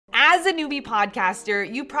a newbie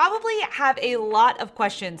podcaster, you probably have a lot of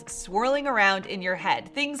questions swirling around in your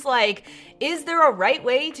head. Things like, is there a right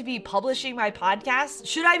way to be publishing my podcast?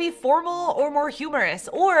 Should I be formal or more humorous?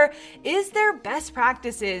 Or is there best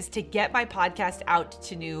practices to get my podcast out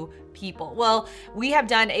to new people? Well, we have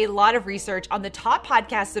done a lot of research on the top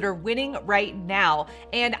podcasts that are winning right now,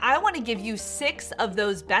 and I want to give you 6 of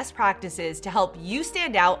those best practices to help you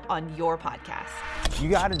stand out on your podcast. You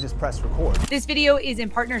got to just press record. This video is in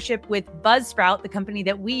partnership with Buzzsprout, the company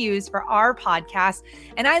that we use for our podcast,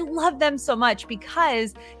 and I love them so much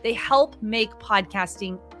because they help make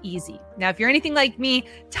podcasting easy. Now, if you're anything like me,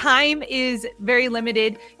 time is very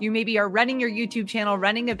limited. You maybe are running your YouTube channel,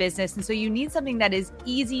 running a business, and so you need something that is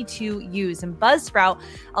easy to use. And Buzzsprout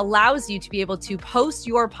allows you to be able to post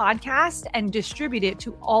your podcast and distribute it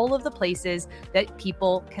to all of the places that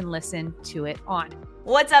people can listen to it on.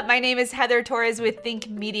 What's up? My name is Heather Torres with Think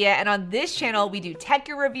Media, and on this channel, we do tech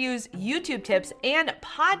gear reviews, YouTube tips, and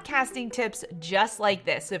podcasting tips just like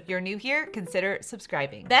this. So if you're new here, consider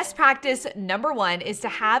subscribing. Best practice number 1 is to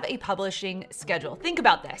have a publishing schedule. Think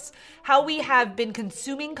about this. How we have been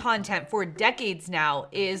consuming content for decades now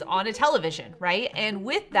is on a television, right? And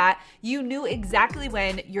with that, you knew exactly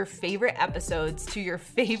when your favorite episodes to your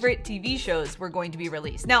favorite TV shows were going to be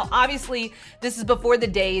released. Now, obviously, this is before the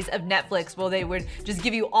days of Netflix where they would just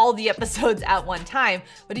give you all the episodes at one time.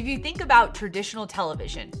 But if you think about traditional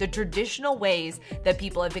television, the traditional ways that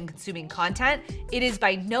people have been consuming content, it is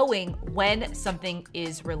by knowing when something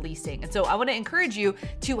is releasing. And so I want to encourage you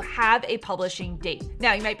to have a publishing date.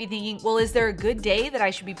 Now, you might be thinking, well, is there a good day that I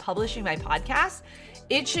should be publishing my podcast?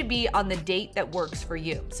 It should be on the date that works for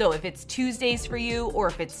you. So if it's Tuesdays for you, or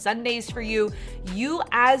if it's Sundays for you, you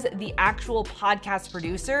as the actual podcast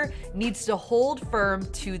producer needs to hold firm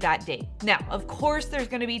to that date. Now, of course, there's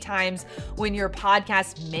going to be times when your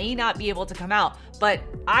podcast may not be able to come out, but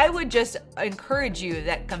I would just encourage you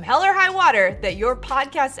that come hell or high water, that your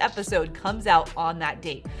podcast episode comes out on that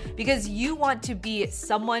date, because you want to be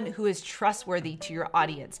someone who is trustworthy to your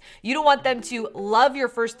audience. You don't want them to love your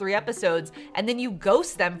first 3 episodes and then you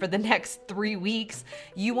ghost them for the next 3 weeks.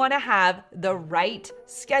 You want to have the right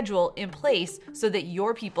schedule in place so that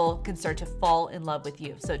your people can start to fall in love with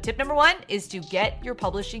you. So tip number 1 is to get your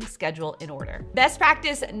publishing schedule in order. Best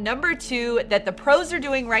practice number 2 that the pros are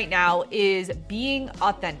doing right now is being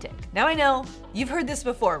authentic. Now, I know you've heard this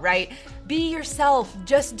before, right? Be yourself,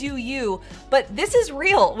 just do you. But this is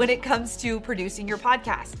real when it comes to producing your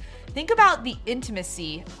podcast. Think about the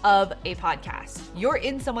intimacy of a podcast. You're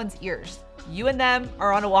in someone's ears. You and them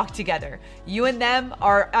are on a walk together. You and them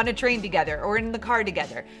are on a train together or in the car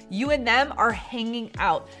together. You and them are hanging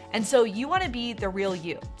out. And so you want to be the real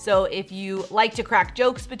you. So if you like to crack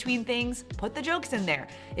jokes between things, put the jokes in there.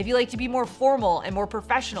 If you like to be more formal and more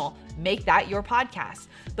professional, make that your podcast.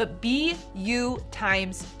 But be you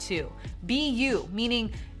times 2. Be you,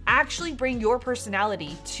 meaning actually bring your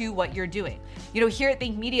personality to what you're doing. You know, here at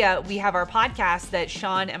Think Media, we have our podcast that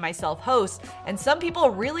Sean and myself host, and some people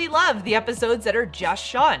really love the episodes that are just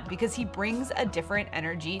Sean because he brings a different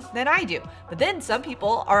energy than I do. But then some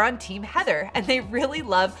people are on Team Heather and they really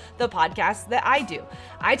love the podcast that I do.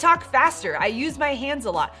 I talk faster. I use my hands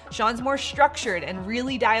a lot. Sean's more structured and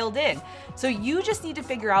really dialed in. So you just need to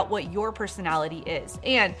figure out what your personality is.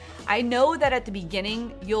 And I know that at the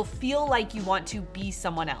beginning, you'll feel like you want to be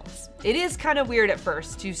someone else. It is kind of weird at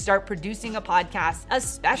first to start producing a podcast,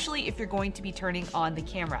 especially if you're going to be turning on the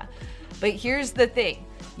camera. But here's the thing,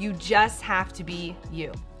 you just have to be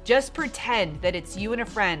you. Just pretend that it's you and a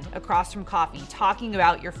friend across from coffee talking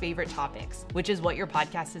about your favorite topics, which is what your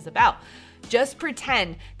podcast is about. Just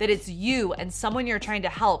pretend that it's you and someone you're trying to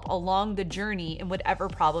help along the journey in whatever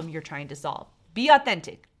problem you're trying to solve. Be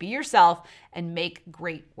authentic, be yourself, and make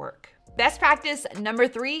great work. Best practice number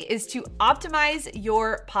 3 is to optimize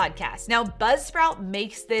your podcast. Now, Buzzsprout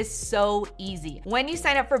makes this so easy. When you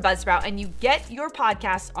sign up for Buzzsprout and you get your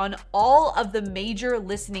podcast on all of the major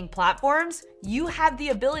listening platforms, you have the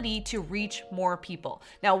ability to reach more people.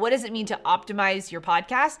 Now, what does it mean to optimize your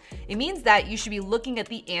podcast? It means that you should be looking at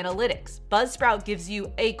the analytics. Buzzsprout gives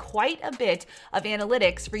you quite a bit of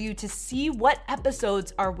analytics for you to see what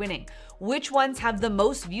episodes are winning, which ones have the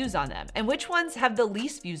most views on them, and which ones have the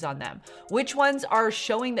least views on them, which ones are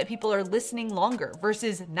showing that people are listening longer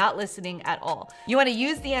versus not listening at all. You want to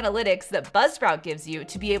use the analytics that Buzzsprout gives you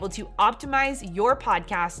to be able to optimize your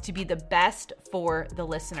podcast to be the best for the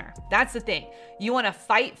listener. That's the thing. You want to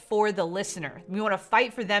fight for the listener. You want to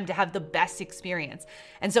fight for them to have the best experience.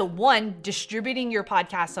 And so 1, distributing your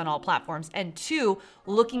podcast on all platforms, and 2,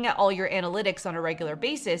 looking at all your analytics on a regular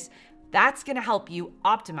basis That's going to help you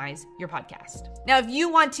optimize your podcast. Now, if you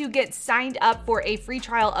want to get signed up for a free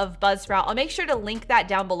trial of Buzzsprout, I'll make sure to link that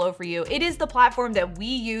down below for you. It is the platform that we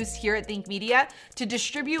use here at Think Media to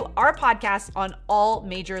distribute our podcast on all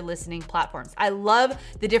major listening platforms. I love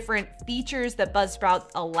the different features that Buzzsprout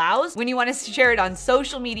allows when you want to share it on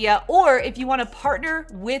social media, or if you want to partner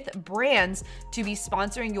with brands to be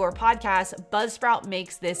sponsoring your podcast. Buzzsprout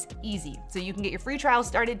makes this easy. So you can get your free trial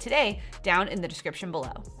started today down in the description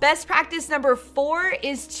below. Best practice number 4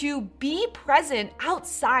 is to be present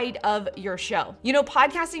outside of your show. You know,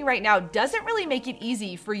 podcasting right now doesn't really make it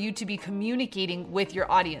easy for you to be communicating with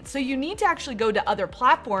your audience. So you need to actually go to other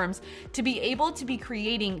platforms to be able to be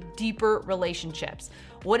creating deeper relationships.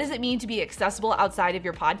 What does it mean to be accessible outside of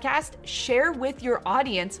your podcast? Share with your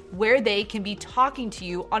audience where they can be talking to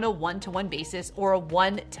you on a one-to-one basis or a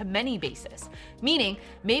one-to-many basis. Meaning,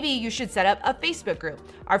 maybe you should set up a Facebook group.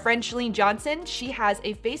 Our friend Shalene Johnson, she has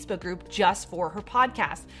a Facebook group just for her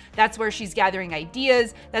podcast. That's where she's gathering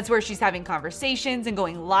ideas. That's where she's having conversations and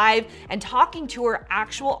going live and talking to her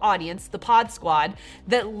actual audience, the Pod Squad,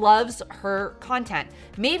 that loves her content.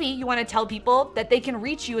 Maybe you want to tell people that they can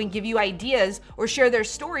reach you and give you ideas or share their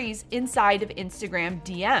stories inside of Instagram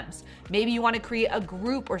DMs. Maybe you want to create a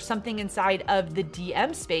group or something inside of the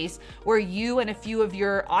DM space where you and a few of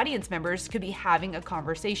your audience members could be having a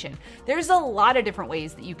conversation. There's a lot of different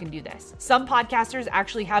ways that you can do this. Some podcasters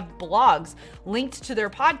actually have blogs linked to their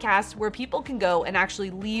podcast where people can go and actually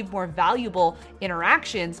leave more valuable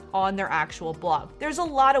interactions on their actual blog. There's a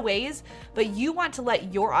lot of ways, but you want to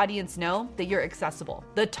let your audience know that you're accessible.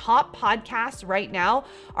 The top podcasts right now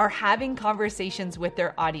are having conversations with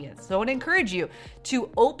their audience. So I want to encourage you to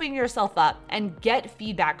open yourself up and get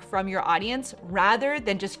feedback from your audience rather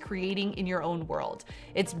than just creating in your own world.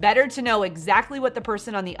 It's better to know exactly what the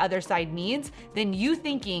person on the other side needs than you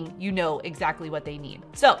thinking you know exactly what they need.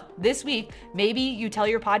 So this week, maybe you tell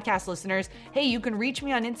your podcast listeners, hey, you can reach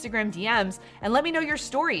me on Instagram DMs and let me know your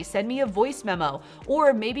story. Send me a voice memo,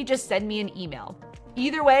 or maybe just send me an email.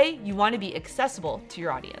 Either way, you want to be accessible to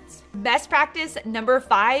your audience. Best practice number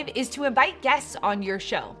 5 is to invite guests on your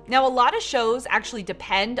show. Now, a lot of shows actually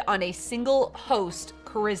depend on a single host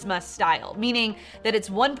charisma style, meaning that it's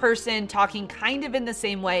one person talking kind of in the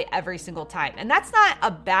same way every single time. And that's not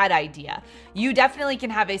a bad idea. You definitely can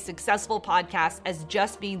have a successful podcast as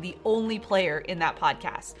just being the only player in that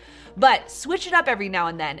podcast. But switch it up every now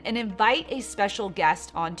and then and invite a special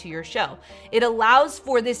guest onto your show. It allows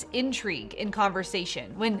for this intrigue in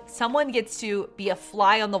conversation. When someone gets to be a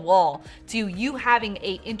fly on the wall to you having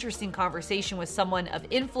an interesting conversation with someone of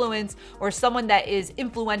influence or someone that is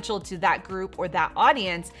influential to that group or that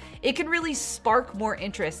audience, it can really spark more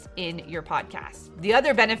interest in your podcast. The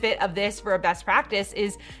other benefit of this for a best practice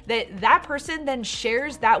is that that person then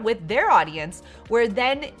shares that with their audience, where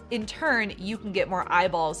then in turn you can get more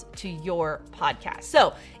eyeballs to your podcast.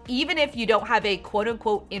 So even if you don't have a quote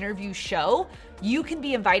unquote interview show, you can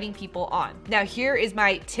be inviting people on. Now, here is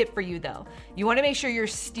my tip for you though. You want to make sure you're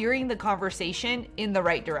steering the conversation in the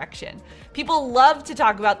right direction. People love to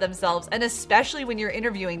talk about themselves, and especially when you're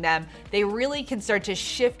interviewing them, they really can start to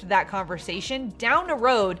shift that conversation down a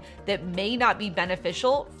road that may not be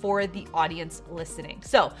beneficial for the audience listening.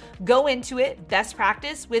 So go into it, best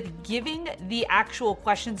practice, with giving the actual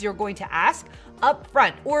questions you're going to ask up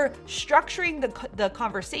front, or structuring the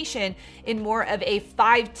conversation in more of a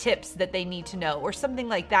 5 tips that they need to know or something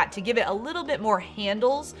like that, to give it a little bit more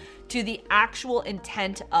handles to the actual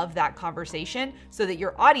intent of that conversation so that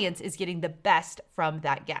your audience is getting the best from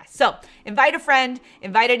that guest. So invite a friend,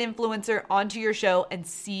 invite an influencer onto your show and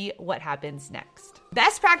see what happens next.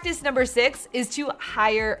 Best practice number 6 is to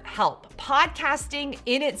hire help. Podcasting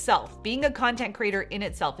in itself, being a content creator in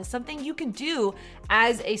itself, is something you can do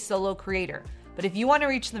as a solo creator. But if you want to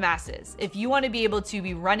reach the masses, if you want to be able to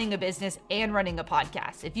be running a business and running a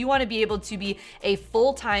podcast, if you want to be able to be a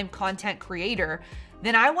full-time content creator,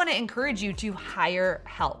 then I want to encourage you to hire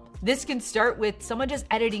help. This can start with someone just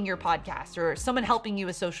editing your podcast, or someone helping you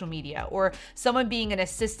with social media, or someone being an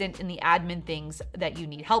assistant in the admin things that you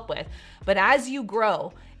need help with. But as you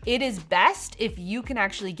grow, it is best if you can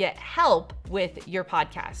actually get help with your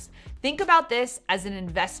podcast. Think about this as an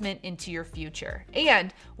investment into your future.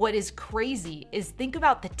 And what is crazy is think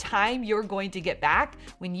about the time you're going to get back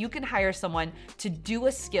when you can hire someone to do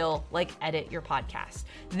a skill like edit your podcast.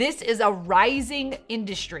 This is a rising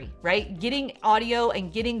industry, right? Getting audio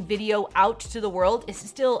and getting video out to the world is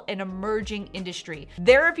still an emerging industry.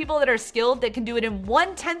 There are people that are skilled that can do it in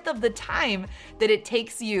 1/10 of the time that it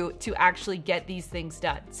takes you to actually get these things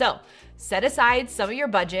done. So set aside some of your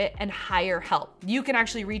budget and hire help. You can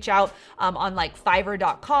actually reach out on like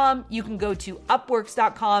Fiverr.com. You can go to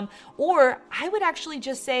Upworks.com, or I would actually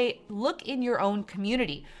just say, look in your own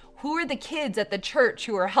community. Who are the kids at the church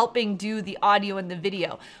who are helping do the audio and the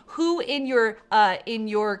video? Who in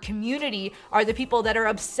your community are the people that are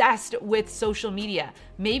obsessed with social media?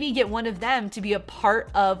 Maybe get one of them to be a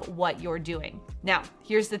part of what you're doing. Now,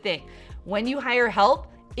 here's the thing. When you hire help,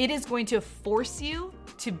 it is going to force you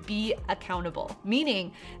to be accountable,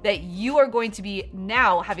 meaning that you are going to be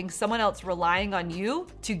now having someone else relying on you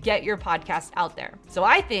to get your podcast out there. So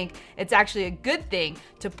I think it's actually a good thing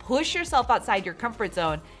to push yourself outside your comfort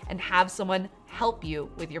zone and have someone help you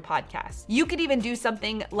with your podcast. You could even do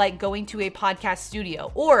something like going to a podcast studio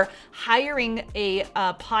or hiring a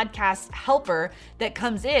podcast helper that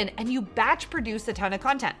comes in and you batch produce a ton of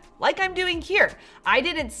content like I'm doing here. I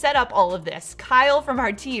didn't set up all of this. Kyle from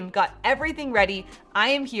our team got everything ready. I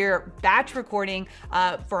am here batch recording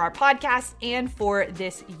for our podcast and for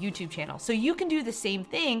this YouTube channel. So you can do the same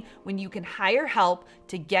thing when you can hire help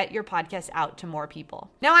to get your podcast out to more people.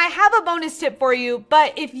 Now I have a bonus tip for you,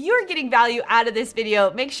 but if you're getting value out of this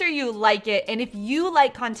video, make sure you like it. And if you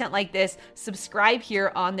like content like this, subscribe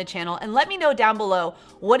here on the channel and let me know down below,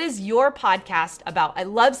 what is your podcast about? I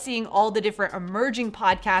love seeing all the different emerging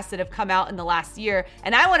podcasts that have come out in the last year.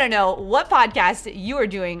 And I wanna know what podcast you are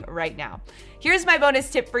doing right now. Here's my bonus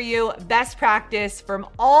tip for you, best practice from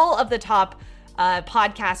all of the top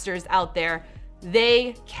podcasters out there.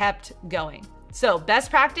 They kept going. So best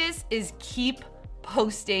practice is keep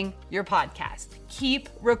posting your podcast. Keep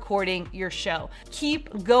recording your show.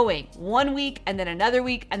 Keep going 1 week and then another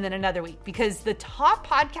week and then another week. Because the top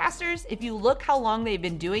podcasters, if you look how long they've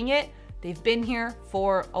been doing it, they've been here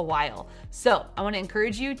for a while. So I want to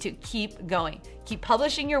encourage you to keep going. Keep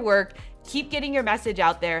publishing your work, keep getting your message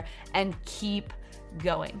out there, and keep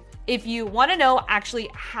going. If you want to know actually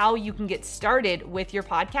how you can get started with your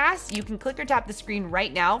podcast, you can click or tap the screen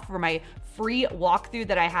right now for my free walkthrough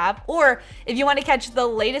that I have. Or if you want to catch the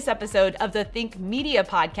latest episode of the Think Media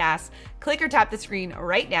podcast, click or tap the screen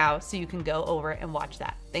right now so you can go over and watch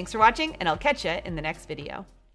that. Thanks for watching, and I'll catch you in the next video.